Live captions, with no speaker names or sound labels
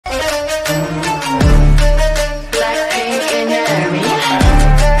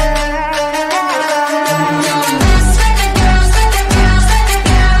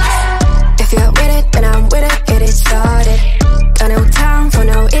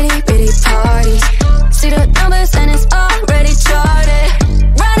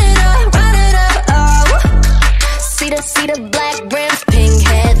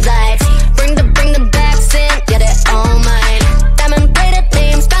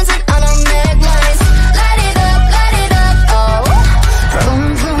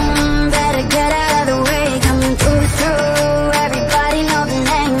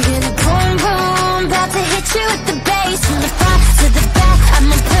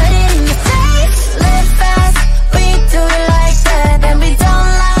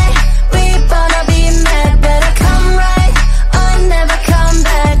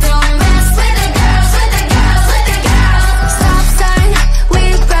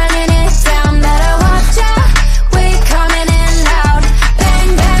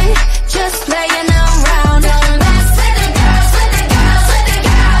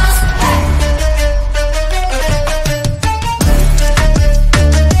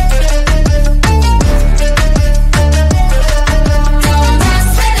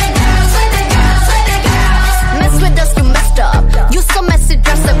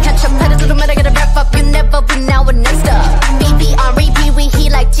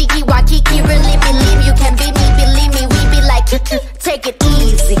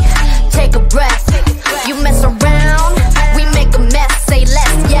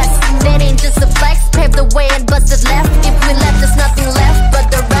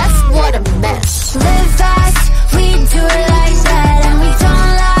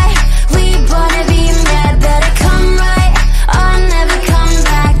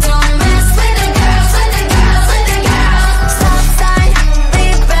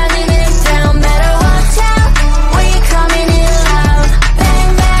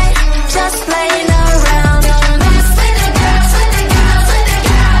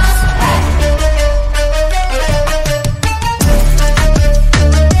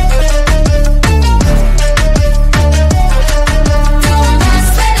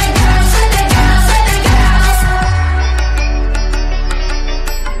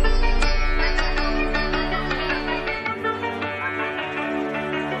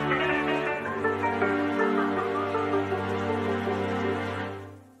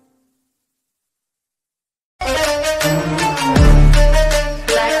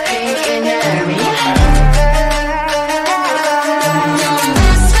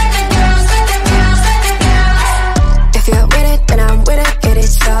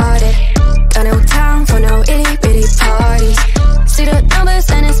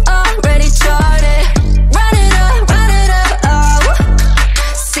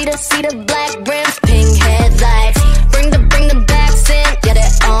see the black rims, pink headlights. Bring the backs in, yeah,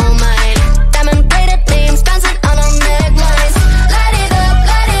 they're all mine. Diamond plated beams bouncing on our necklines. Light it up,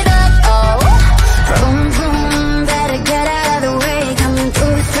 oh. Vroom, vroom, better get out of the way. Coming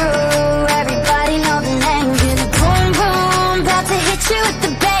through, everybody know the name. Feel the boom, boom, about to hit you with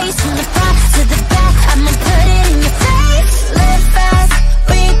the bass. From the front to the back, I'ma put it in your face. Live fast,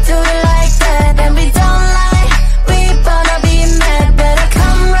 we do it like that, and we don't lie. We wanna be mad, better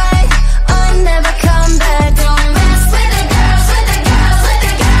come right or never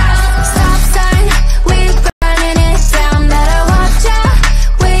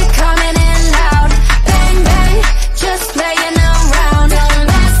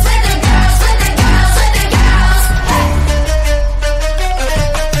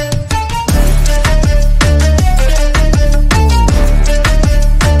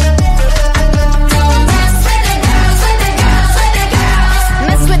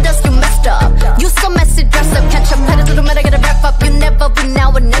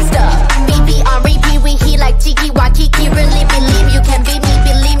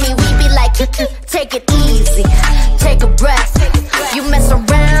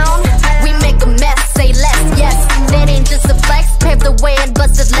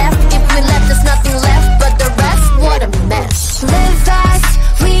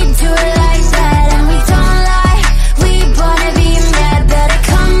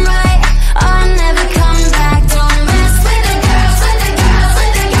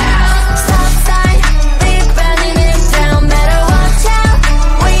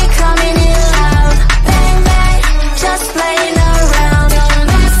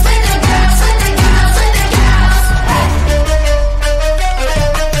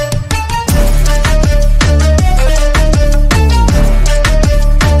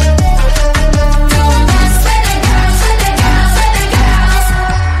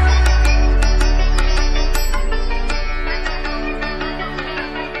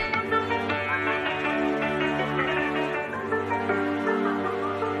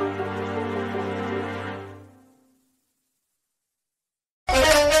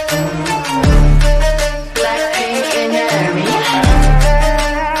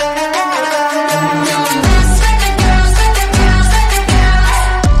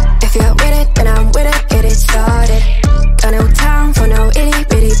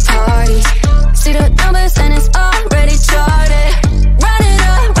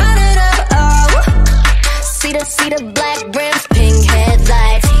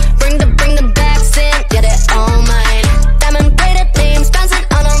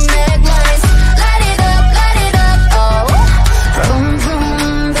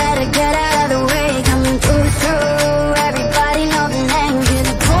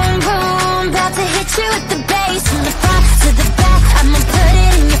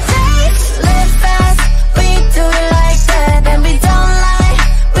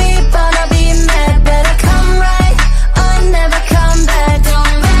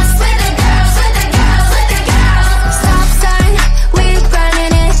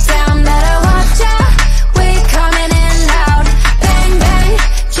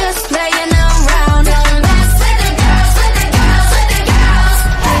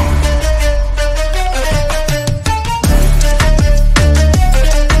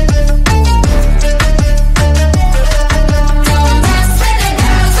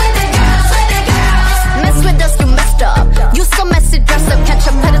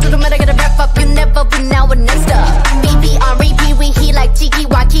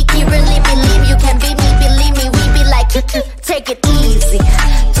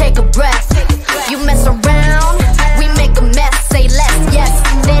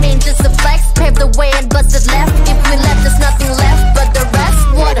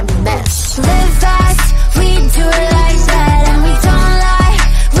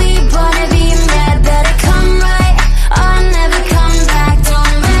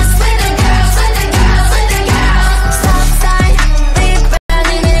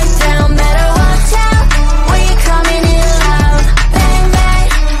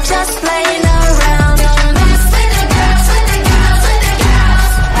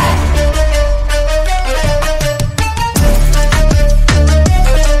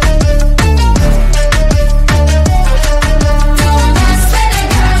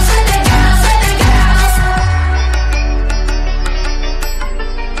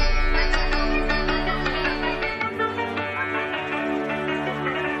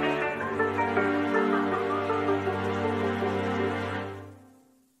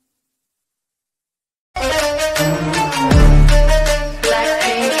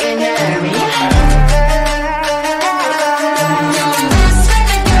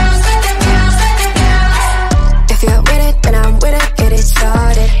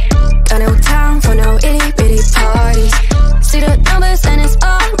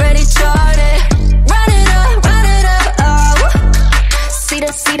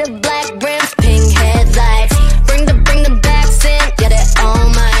See the black rims, pink headlights. Bring the backs in, yeah, they're all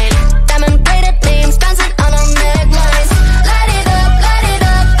mine. Diamond plated beams, bouncing on our necklines. Light it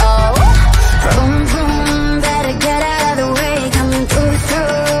up, oh. Vroom, vroom, better get out of the way. Coming through,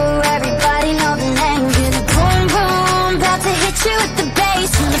 everybody know the name. Get a boom, boom, about to hit you with the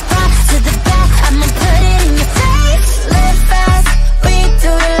bass. From the front to the back, I'ma put it in your face. Live fast, we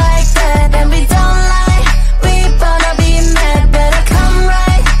do it like that, and we don't lie. We wanna be mad, better come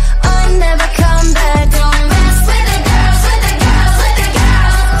right on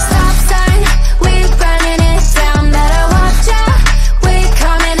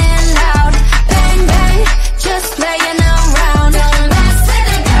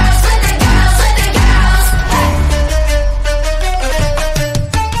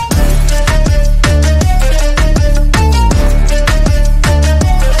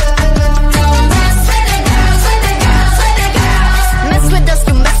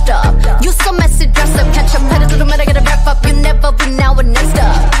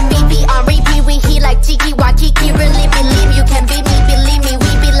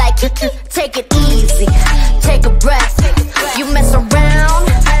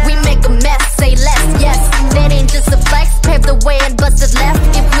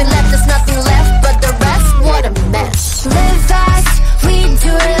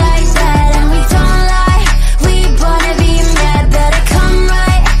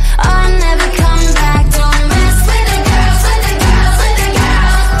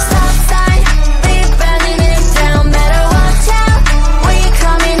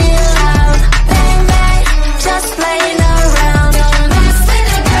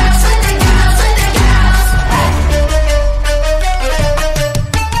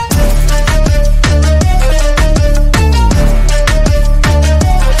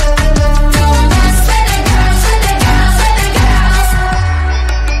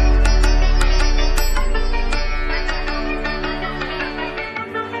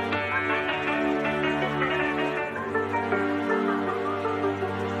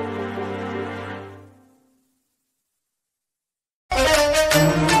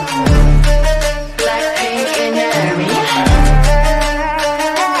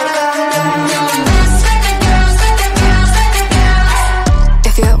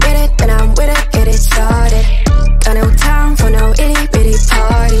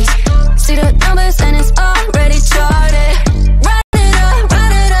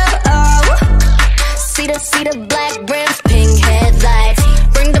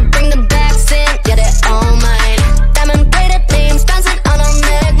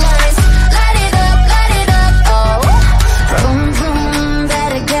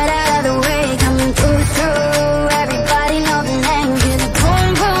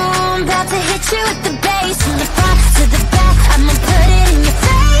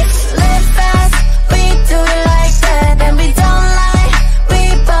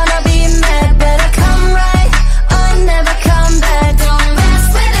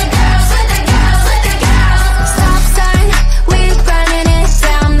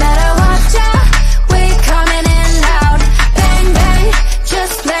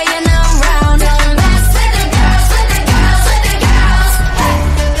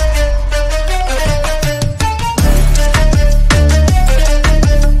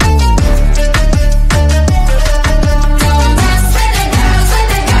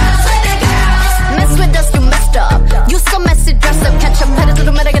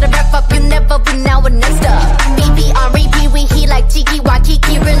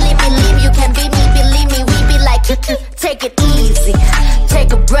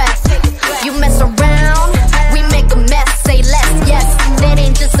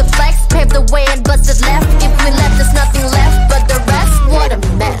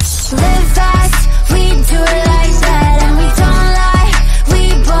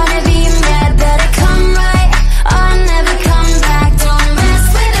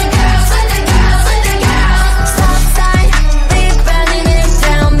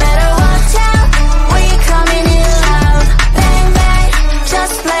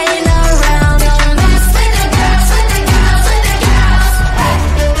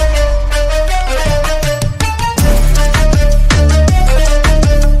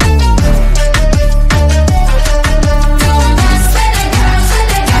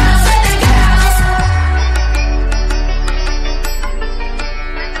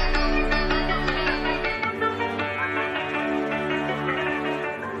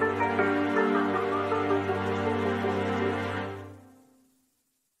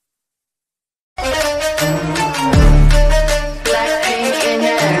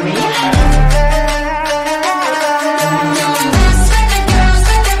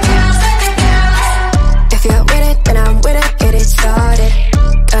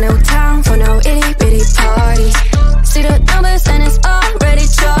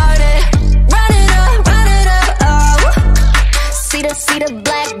with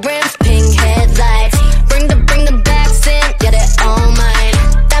black rims, pink headlights. Bring the backs in, yeah, they're all mine.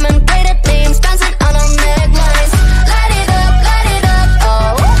 Diamond plated beams bouncing on our necklines. Light it up,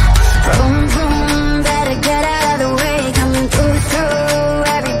 oh. Vroom, vroom, better get out of the way. Coming through,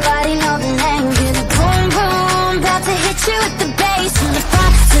 everybody know the name. Get a boom, boom, about to hit you with the bass. From the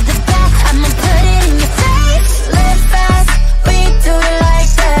front to the back, I'ma put it in your face. Live fast, we do it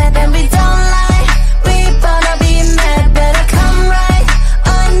like that, and we don't lie. We wanna be mad, better come right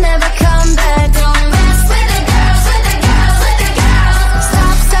or never come back. Don't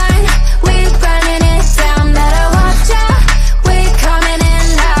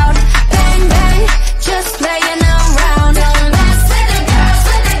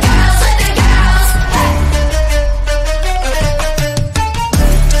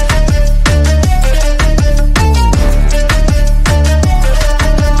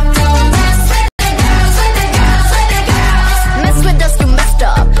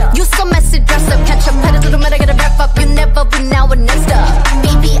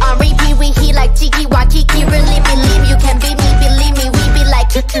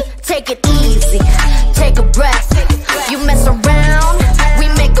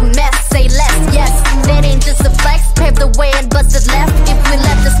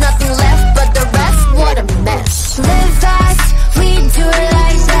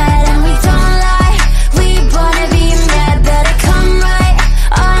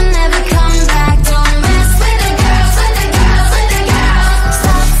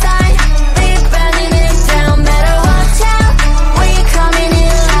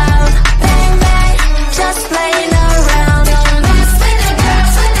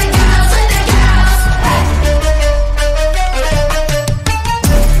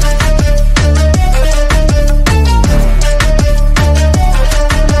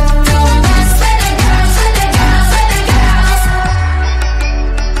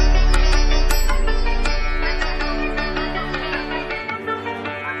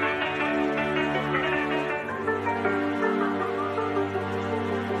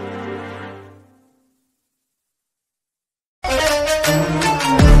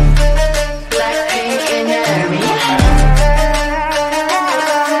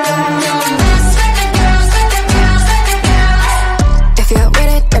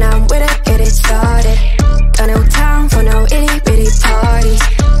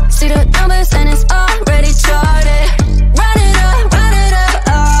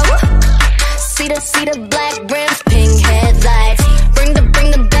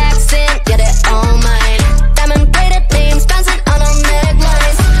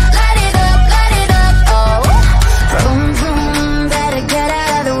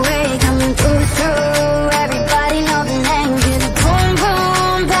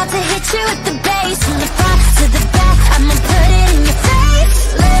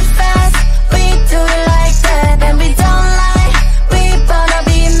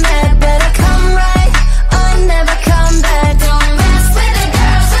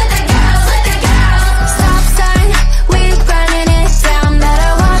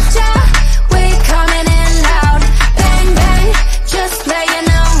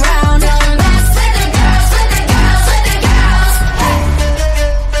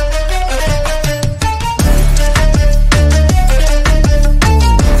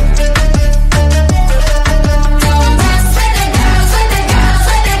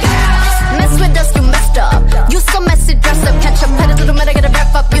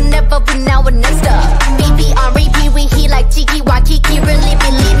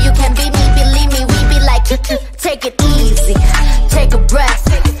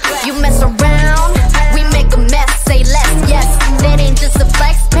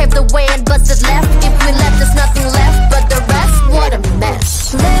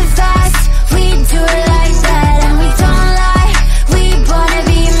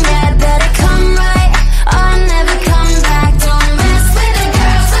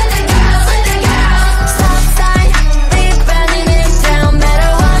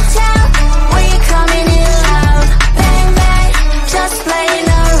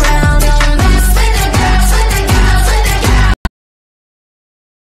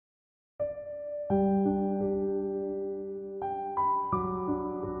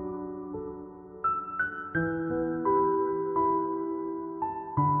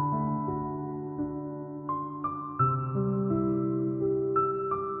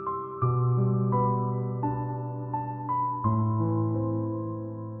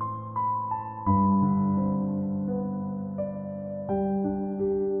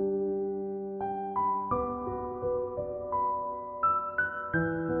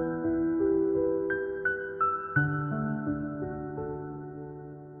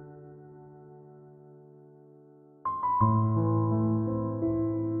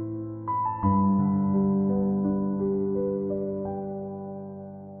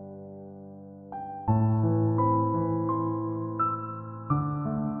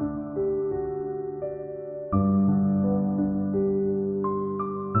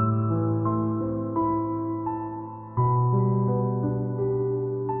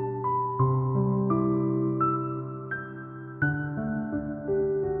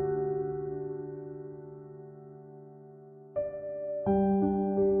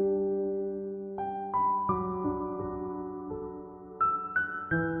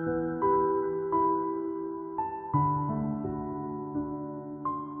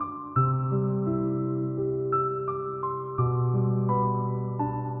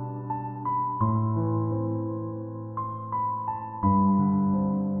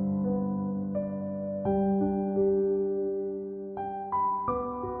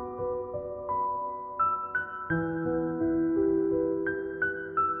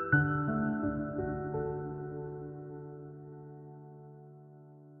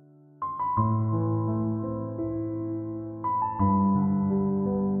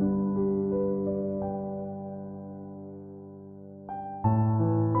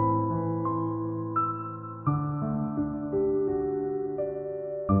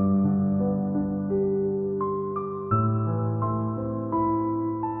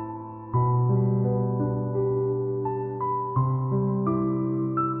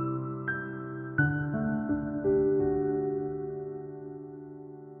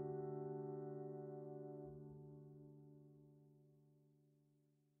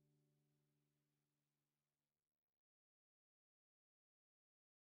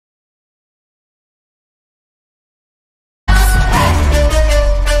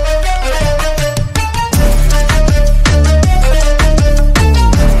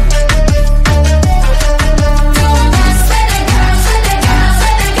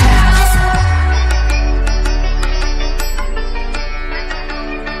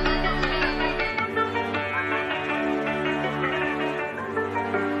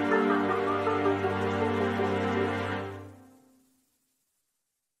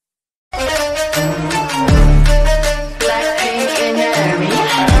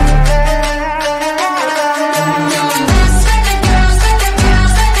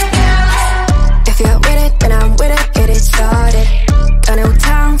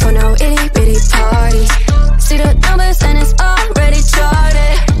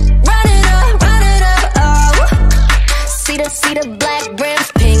black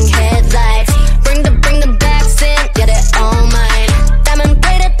rims, pink headlights. Bring the backs in, yeah, they're all mine. Diamond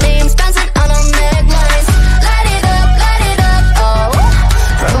plated beams bouncing on our necklines. Light it up, oh.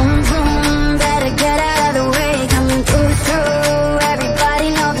 Vroom, vroom, better get out of the way. Coming through, everybody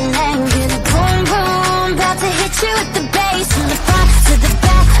know the name. Feel the boom, boom, about to hit you with the bass. From the front to the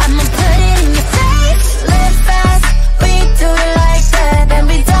back, I'ma put it in your face. Live fast, we do it like that, and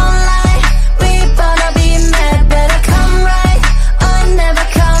we don't lie. We wanna be mad, better come right or never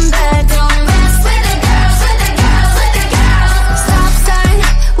come back. Don't mess with the girls, with the girls, with the girls. Stop sign,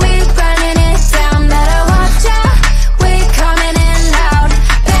 we burning it down. Better watch out, we coming in loud.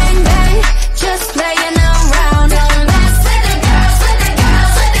 Bang bang, just playing around. Don't mess with the girls, with the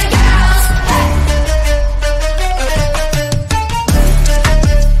girls, with the girls.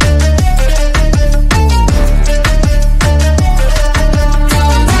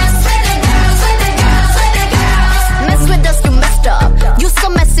 Don't mess with the girls, with the girls, with the girls. Mess with us, you messed up. You so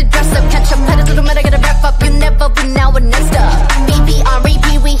messy, dress up, catch up, pedal to the metal, gotta wrap up. You never be now and next up. BB on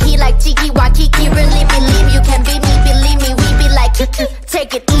repeat, we heat like Tiki Wakiki. Really believe you can beat me, believe me. We be like,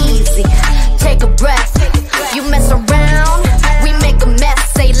 take it easy, take a breath. You mess around, we make a mess.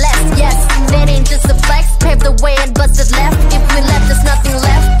 Say less, yes. That ain't just a flex. Pave the way and bust it left. If we left, there's nothing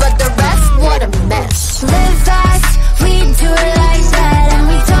left but the rest. What a mess. Live fast, we do it like that, and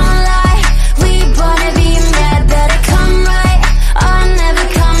we don't lie. We wanna be mad, better come right or never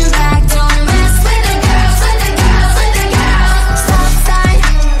come back. Don't mess with the girls, with the girls, with the girls. Stop sign,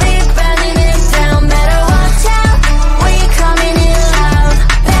 we burning it down. Better watch out, we coming in loud.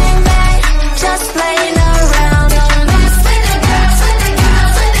 Bang bang, just playing around. Don't mess with the girls, with the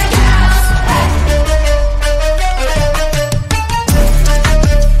girls, with the girls.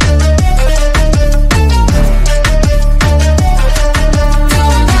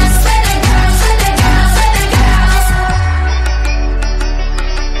 Don't mess with the girls, with the girls, with the girls.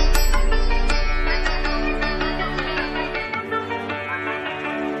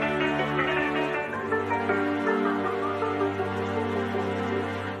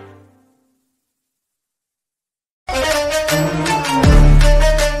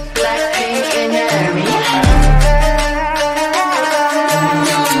 BLACKPINK in your area.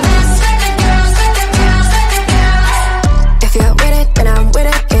 Don't mess with the girls, with the girls, with the girls. If you're with it, then I'm with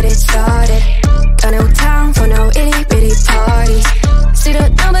it, get it started. Got no time for no itty-bitty parties. See the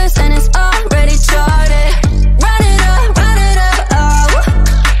numbers and it's already charted. Run it up, oh.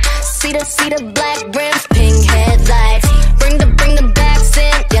 See the black rims, pink headlights. Bring the backs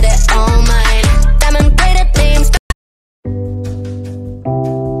in, yeah, they're all mine. Diamond plated beams.